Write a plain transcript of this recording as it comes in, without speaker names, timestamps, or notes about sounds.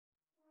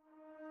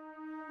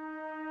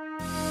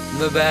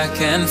The back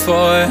and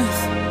forth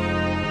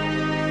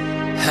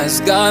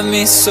has got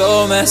me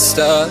so messed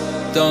up.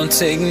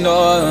 Don't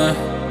ignore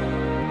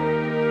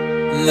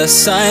the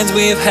signs.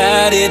 We've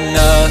had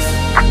enough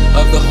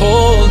of the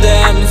whole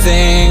damn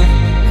thing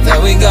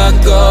that we got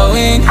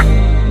going.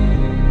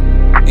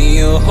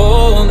 You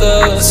hold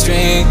the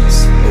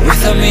strings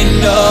without me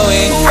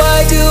knowing.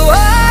 Why do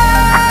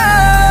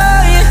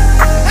I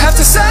have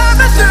to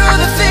suffer through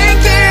the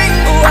thinking?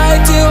 Why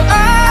do I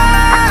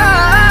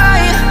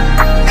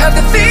have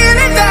the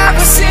feeling that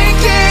we're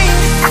sinking?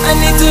 I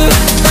need to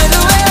find a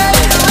way.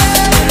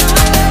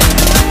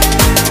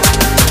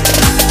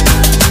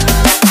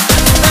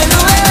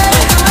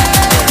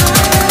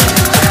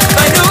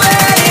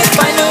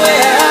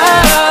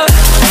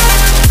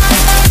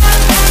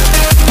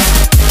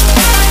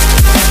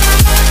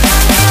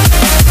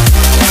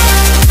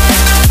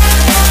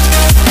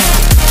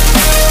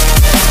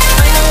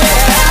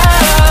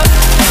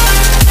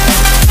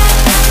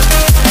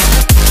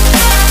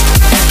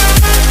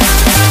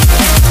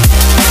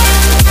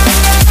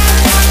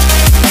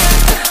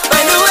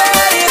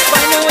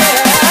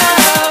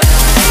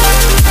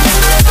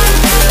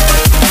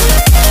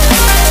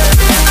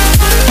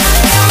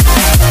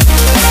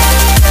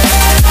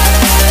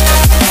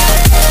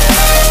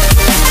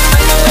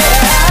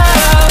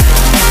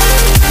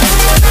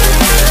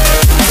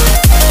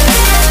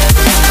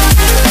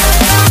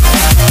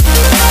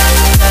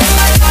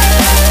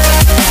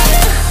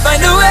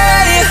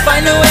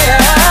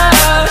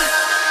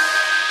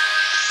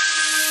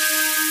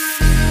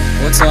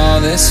 What's all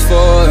this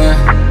for?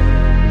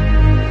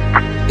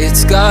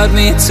 It's got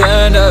me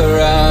turned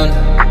around,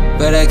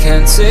 but I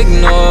can't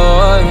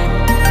ignore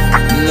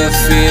the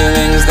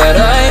feelings that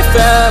I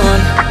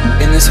found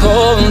in this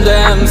whole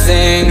damn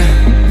thing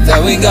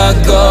that we got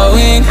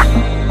going.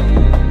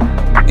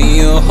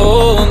 You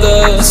hold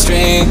the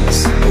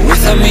strings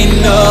without me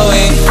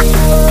knowing.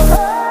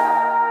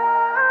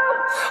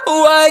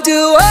 Why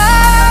do I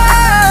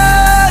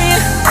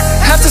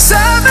have to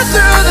suffer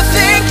through the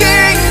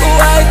thinking?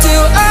 Why do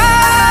I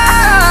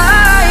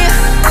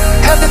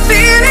have the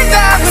feeling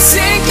that we're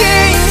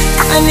sinking?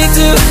 I need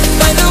to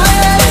find a way.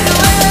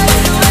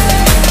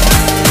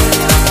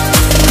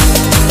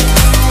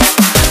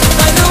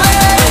 Find a way.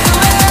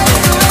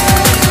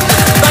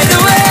 Find a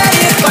way.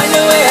 Find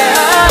a way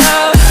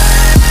out.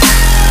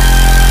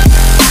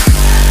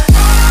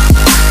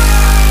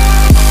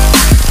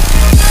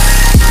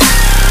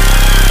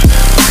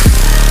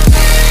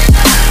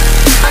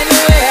 Find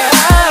a way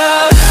out.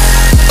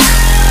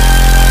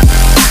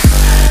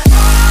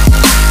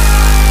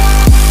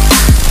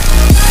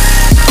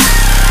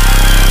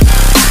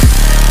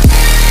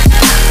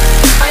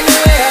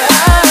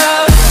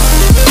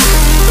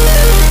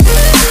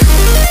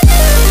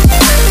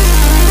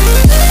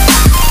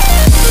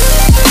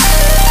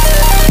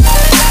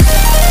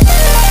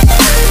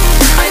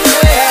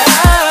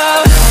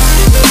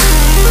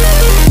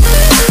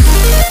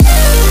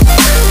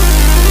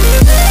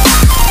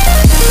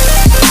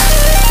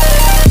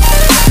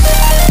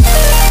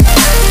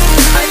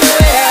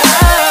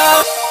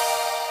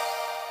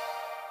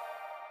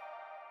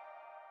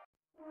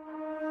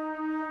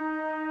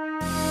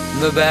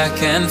 The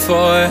back and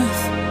forth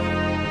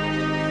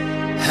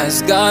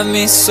has got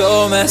me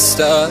so messed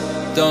up.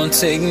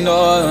 Don't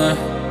ignore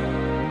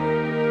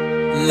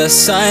the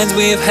signs.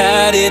 We've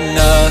had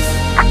enough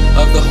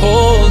of the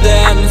whole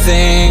damn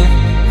thing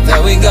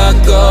that we got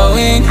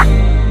going.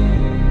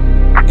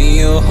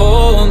 You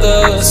hold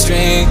the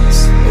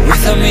strings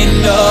without me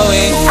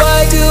knowing.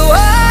 Why do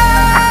I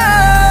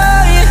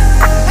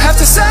have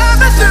to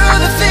suffer through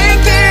the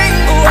thinking?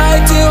 Why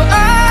do I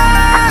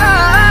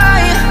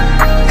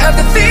have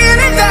the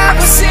feeling that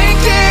we're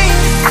sinking?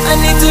 I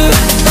need to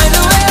find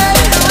a way.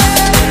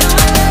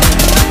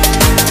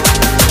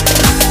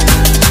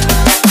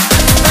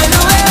 Find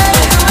a way.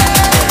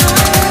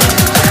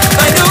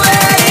 Find a way.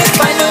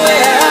 Find a way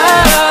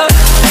out.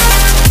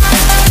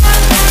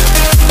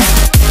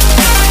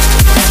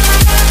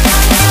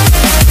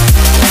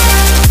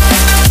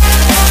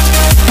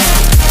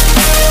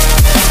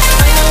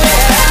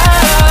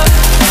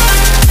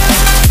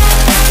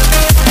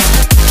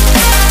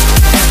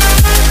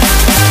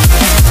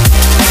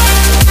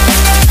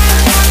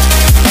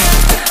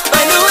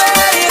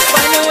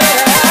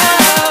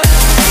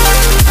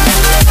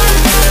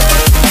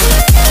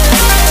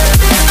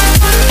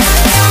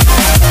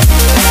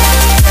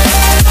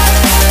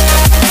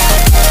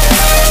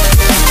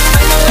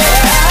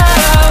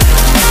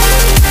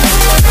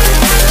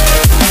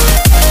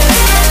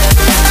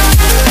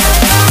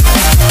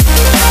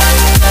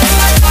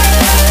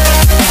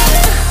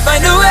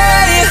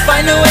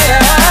 Find a way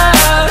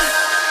out.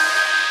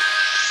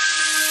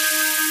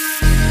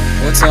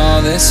 What's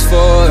all this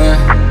for?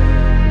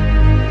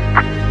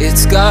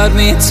 It's got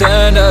me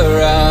turned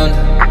around,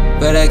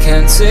 but I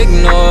can't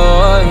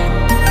ignore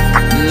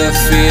the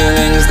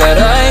feelings that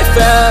I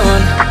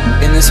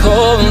found in this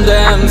whole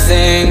damn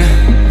thing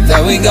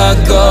that we got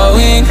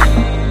going.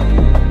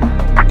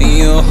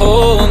 You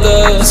hold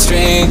the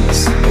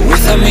strings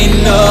without me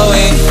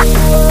knowing.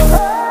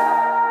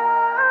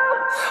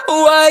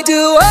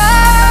 do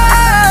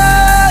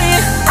I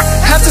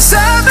have to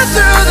suffer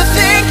through the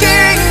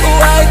thinking?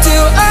 Why do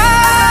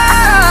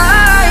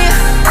I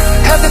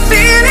have the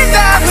feeling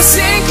that we're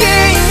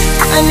sinking?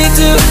 I need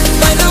to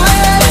find a way.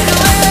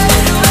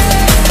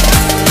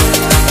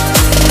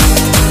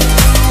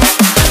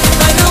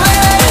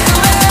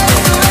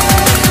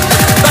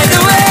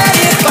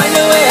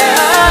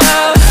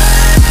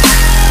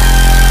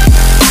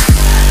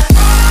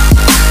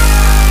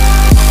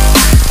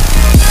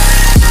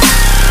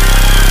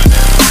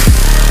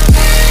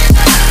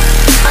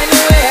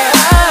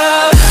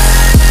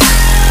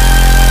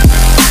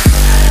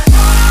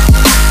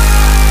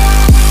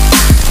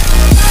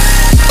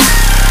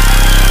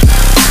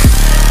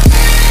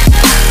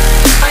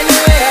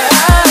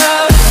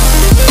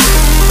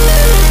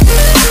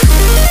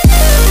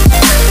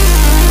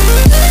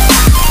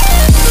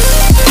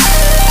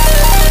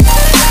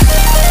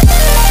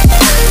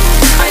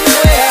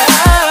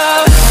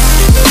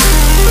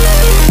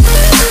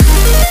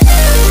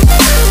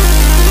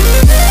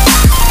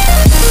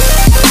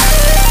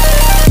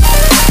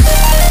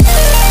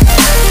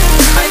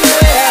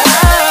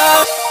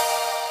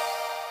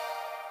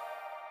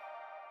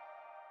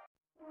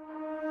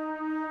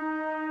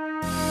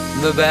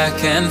 The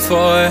back and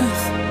forth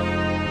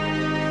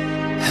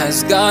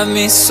has got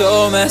me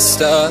so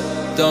messed up.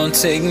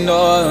 Don't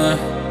ignore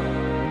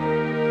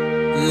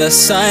the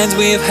signs.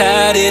 We've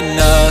had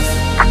enough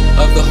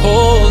of the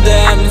whole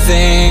damn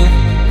thing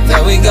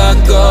that we got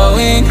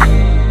going.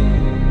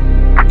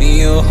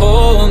 You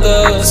hold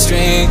the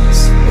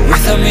strings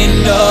without me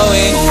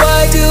knowing.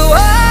 Why do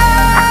I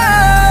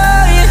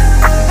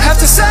have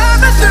to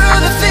suffer through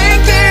the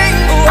thinking?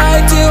 Why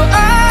do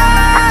I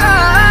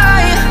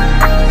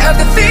have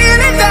the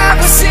feeling that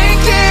we're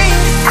sinking?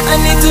 I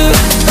need to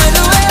find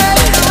a way.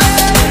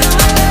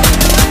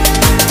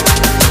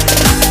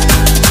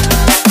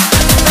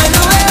 Find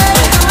a way.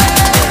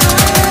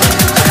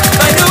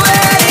 Find a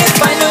way.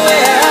 Find a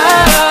way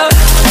out.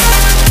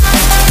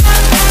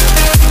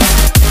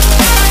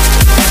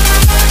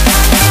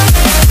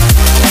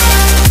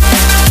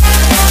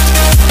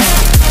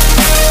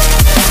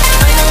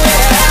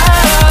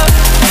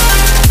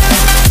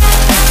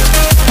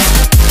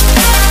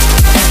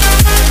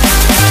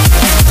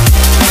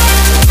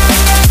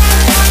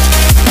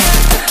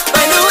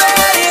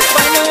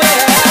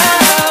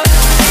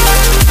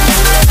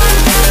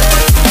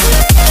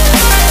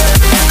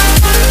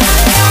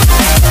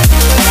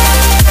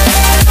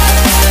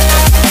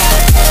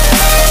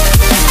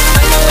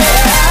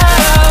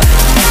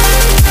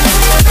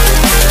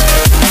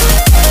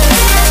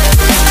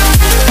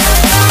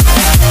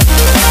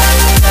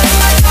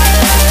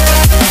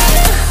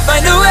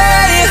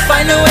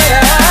 Find a way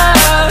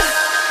out.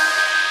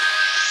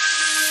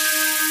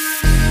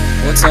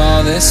 What's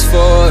all this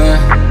for?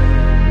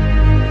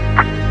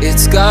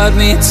 It's got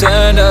me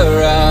turned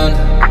around,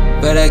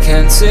 but I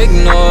can't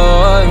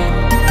ignore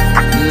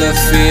the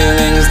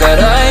feelings that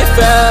I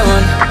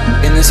found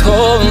in this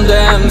whole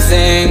damn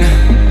thing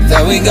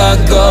that we got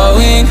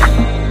going.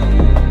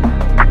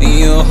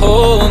 You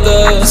hold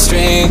the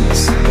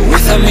strings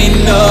without me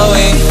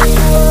knowing.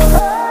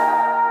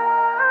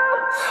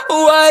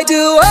 Why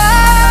do I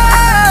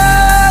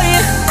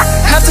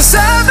have to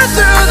suffer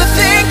through the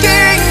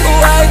thinking?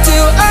 Why do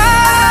I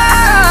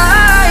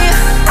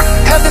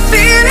have the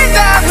feeling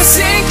that we're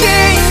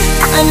sinking?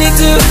 I need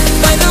to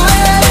find a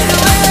way.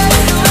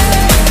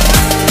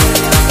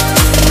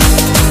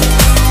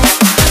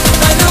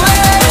 Find a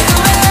way.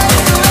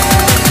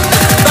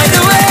 Find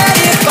a way.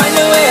 Find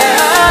a way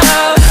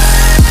out.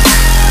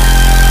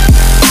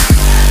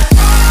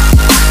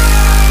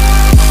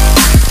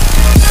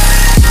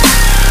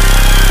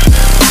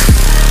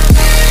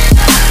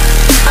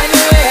 Find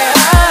a way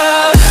out.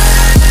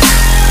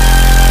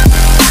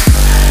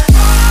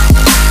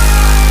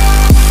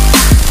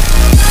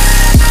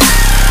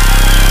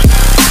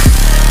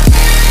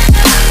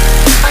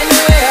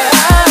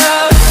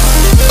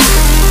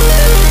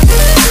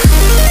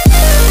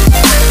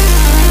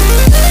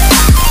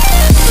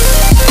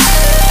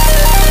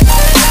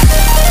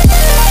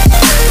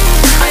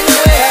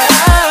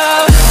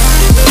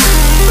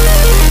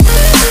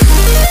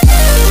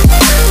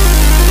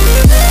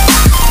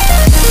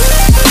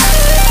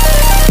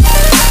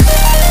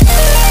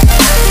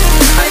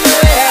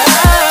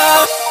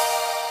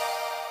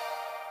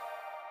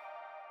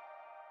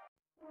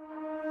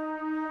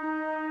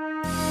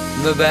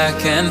 The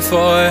back and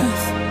forth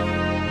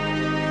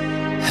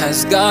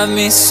has got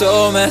me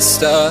so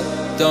messed up.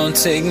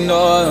 Don't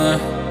ignore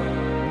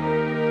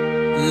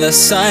the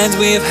signs.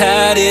 We've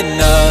had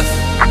enough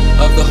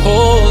of the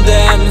whole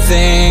damn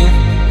thing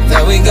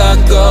that we got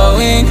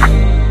going.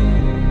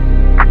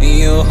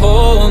 You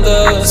hold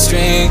the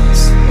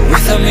strings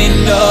without me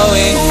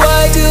knowing.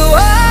 Why do I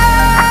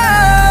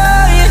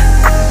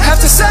have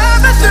to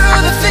suffer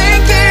through the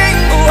thinking?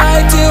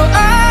 Why do I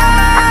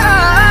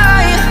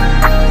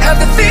have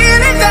the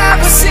feeling that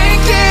we're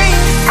sinking?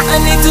 I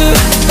need to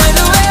find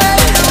a way.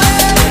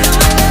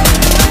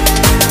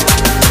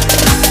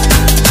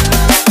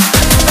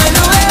 Find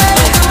a way.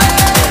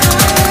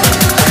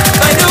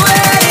 Find a way.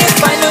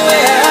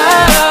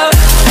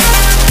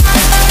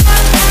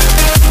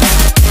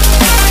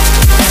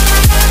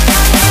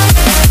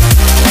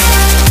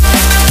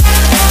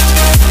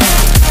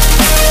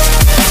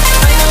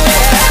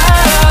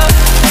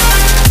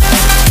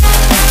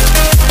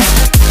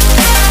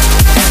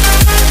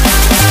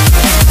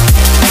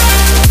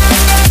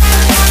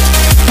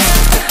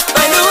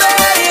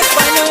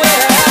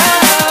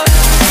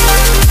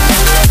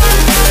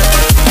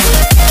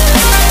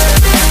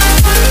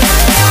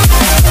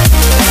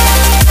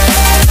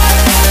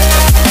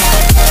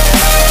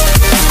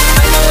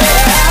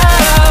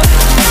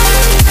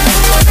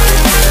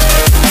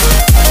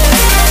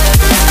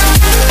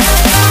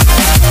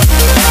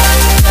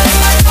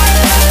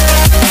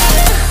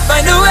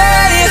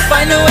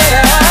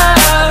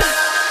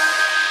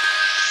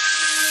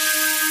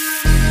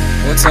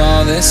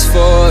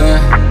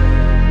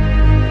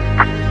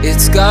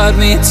 got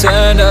me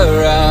turned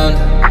around,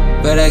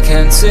 but I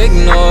can't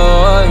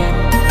ignore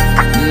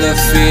the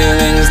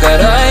feelings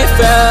that I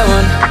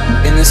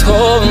found in this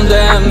whole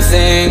damn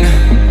thing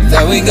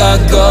that we got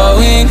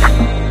going.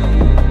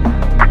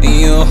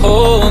 You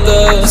hold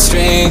the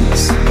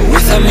strings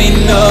without me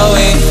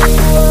knowing.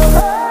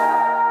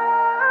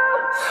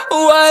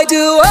 Why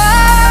do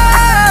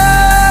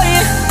I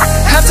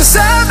have to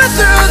suffer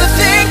through the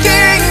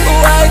thinking?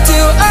 Why do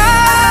I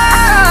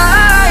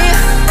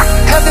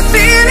have the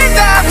feeling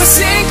that we're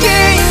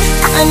sinking?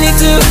 I need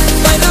to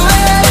find a way.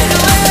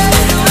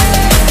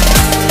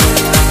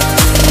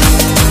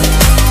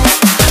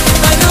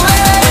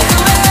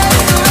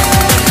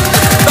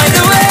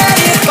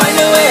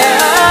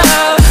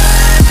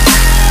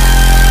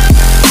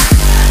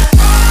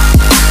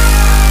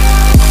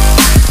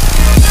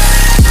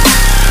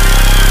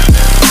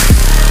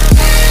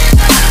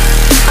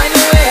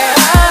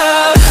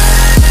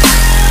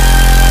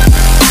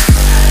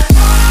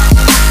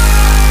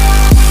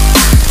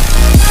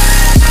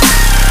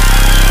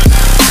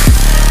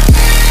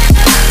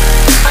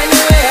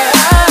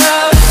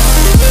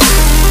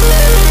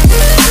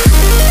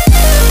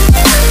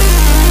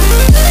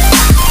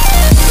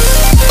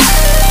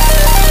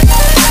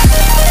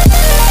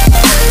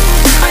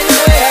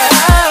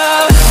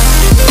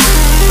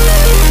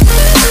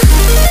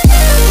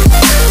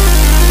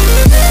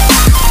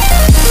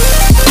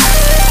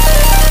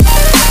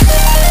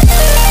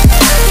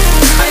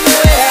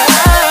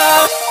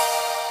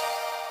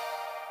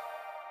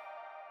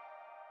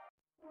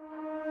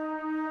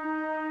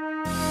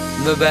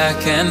 The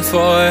back and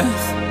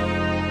forth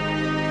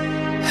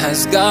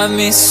has got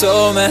me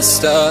so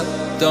messed up.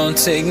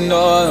 Don't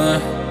ignore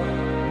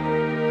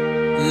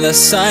the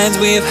signs.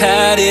 We've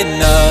had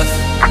enough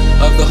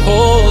of the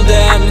whole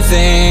damn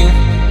thing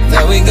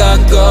that we got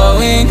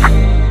going.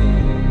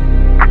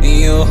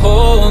 You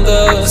hold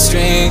the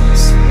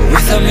strings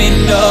without me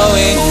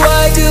knowing.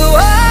 Why do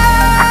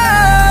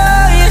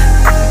I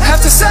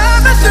have to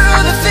suffer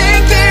through the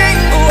thinking?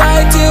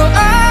 Why do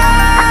I